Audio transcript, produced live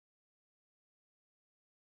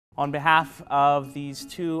On behalf of these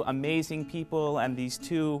two amazing people and these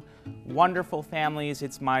two wonderful families,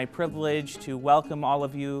 it's my privilege to welcome all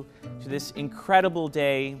of you to this incredible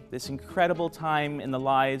day, this incredible time in the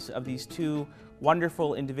lives of these two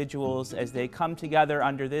wonderful individuals as they come together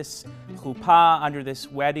under this chuppah, under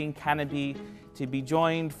this wedding canopy, to be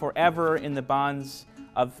joined forever in the bonds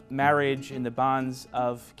of marriage, in the bonds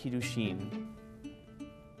of kiddushin.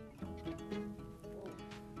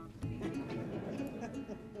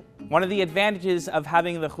 One of the advantages of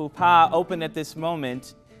having the chuppah open at this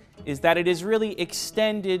moment is that it is really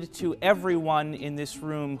extended to everyone in this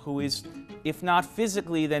room who is, if not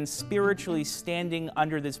physically, then spiritually standing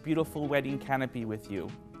under this beautiful wedding canopy with you.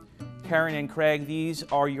 Karen and Craig, these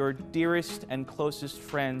are your dearest and closest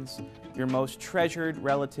friends, your most treasured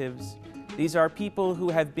relatives. These are people who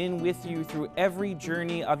have been with you through every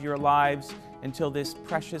journey of your lives until this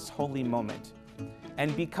precious holy moment.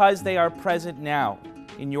 And because they are present now,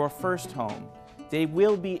 in your first home, they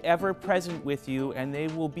will be ever present with you, and they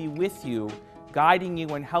will be with you, guiding you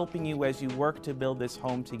and helping you as you work to build this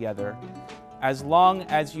home together. As long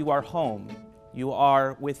as you are home, you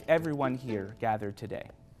are with everyone here gathered today.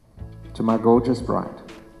 To my gorgeous bride,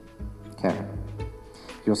 Karen,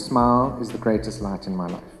 your smile is the greatest light in my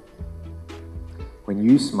life. When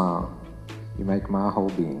you smile, you make my whole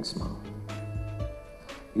being smile.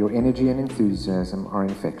 Your energy and enthusiasm are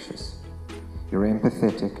infectious. You're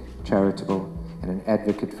empathetic, charitable, and an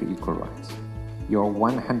advocate for equal rights. You're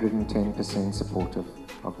 110% supportive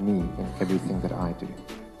of me in everything that I do.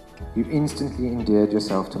 You instantly endeared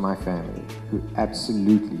yourself to my family, who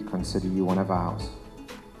absolutely consider you one of ours.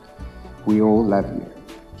 We all love you.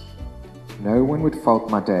 No one would fault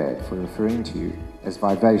my dad for referring to you as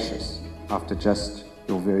vivacious after just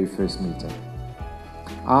your very first meeting.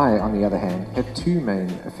 I, on the other hand, have two main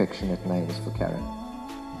affectionate names for Karen.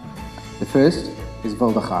 The first is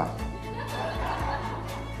Videographer.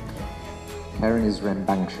 Karen is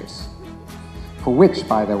rambunctious, for which,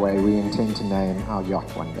 by the way, we intend to name our yacht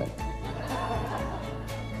one day.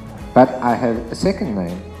 But I have a second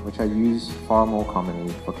name, which I use far more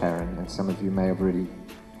commonly for Karen, and some of you may have already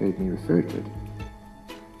heard me refer to it: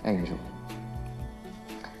 Angel.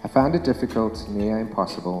 I found it difficult, near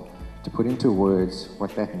impossible, to put into words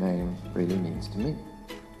what that name really means to me.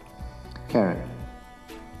 Karen,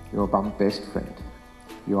 you are my best friend.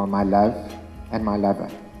 You are my love and my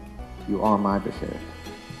lover. You are my bashert.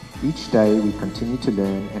 Each day we continue to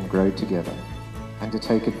learn and grow together,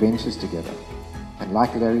 undertake adventures together, and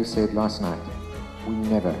like Larry said last night, we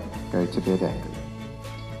never go to bed angry.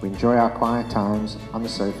 We enjoy our quiet times on the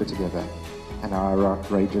sofa together and our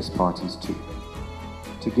outrageous parties too.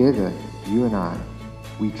 Together, you and I,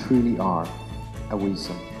 we truly are a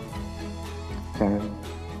threesome. Karen,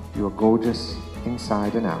 you are gorgeous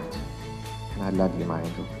inside and out, and I love you, my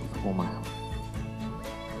angel, with all my heart.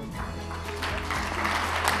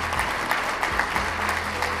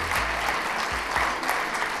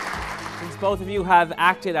 Since both of you have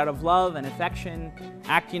acted out of love and affection,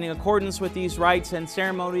 acting in accordance with these rites and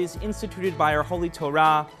ceremonies instituted by our Holy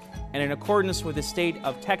Torah, and in accordance with the state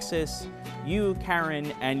of Texas, you,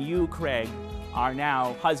 Karen, and you, Craig, are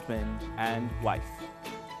now husband and wife.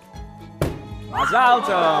 Mazel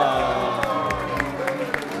tov!